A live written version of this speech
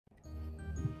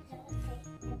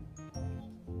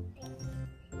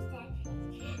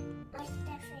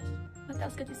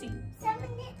else can you see? Some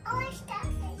orange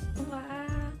starfish.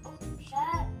 Wow.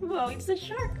 Shark. Wow, it's a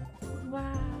shark. Wow.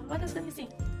 What else can you see?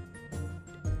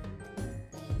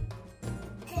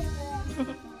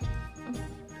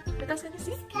 What else can you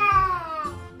see?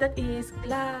 Sky. That is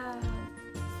cloud.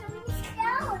 So many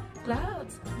clouds.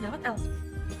 Clouds. Yeah, what else?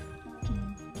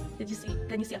 Did you see?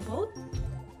 Can you see a boat?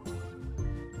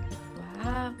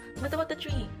 Wow. What about the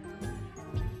tree?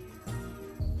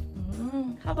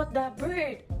 How about the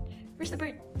bird? Where's the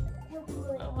bird?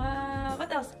 Wow.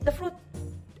 What else? The fruit.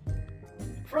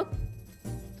 Fruit.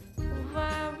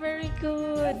 Wow, very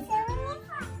good.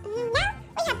 Now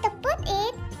we have to put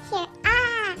it here.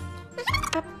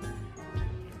 Up.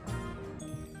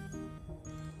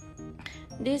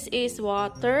 This is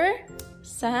water,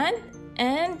 sun,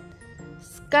 and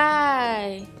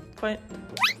sky.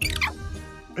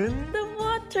 In the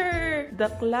water, the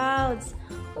clouds.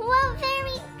 Wow,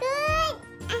 very good.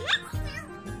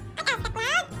 The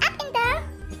cloud up in the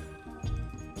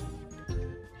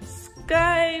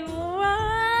Sky.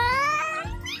 Wow.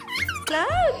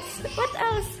 Clouds. What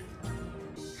else?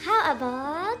 How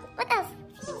about what else?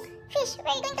 Fish.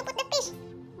 Where are you going to put the fish?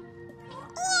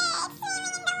 Yeah, it's swimming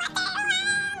in the water.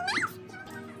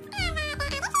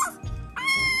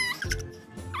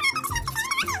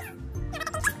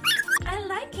 I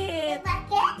like it.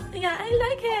 Bucket. Yeah, I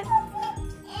like it.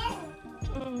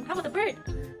 How about the bird?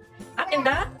 Up in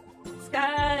the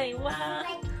sky.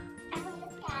 Wow.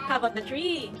 How about the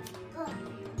tree?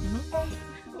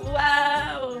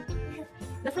 Wow.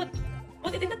 The fruit.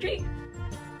 Put it in the tree.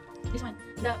 This one.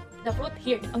 The fruit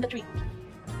here on the tree.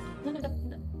 No,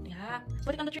 yeah.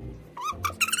 Put it on the tree.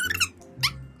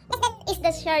 Is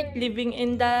the shark Living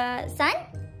in the sun?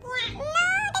 No,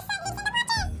 the sun is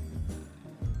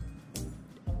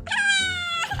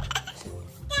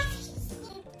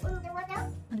in the water.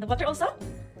 on the water also.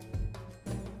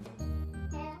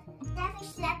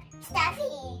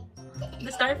 Starfish.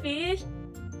 The starfish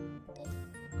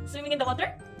swimming in the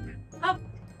water. Oh,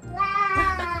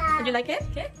 Wow. did you like it?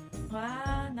 Okay.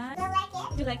 Wow, nice. You like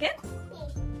it? You like it?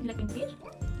 Fish. You like fish?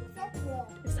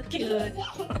 It's so cute. It's so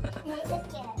cute. It's so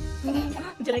cute.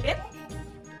 Did you like it?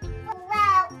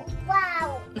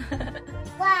 Wow.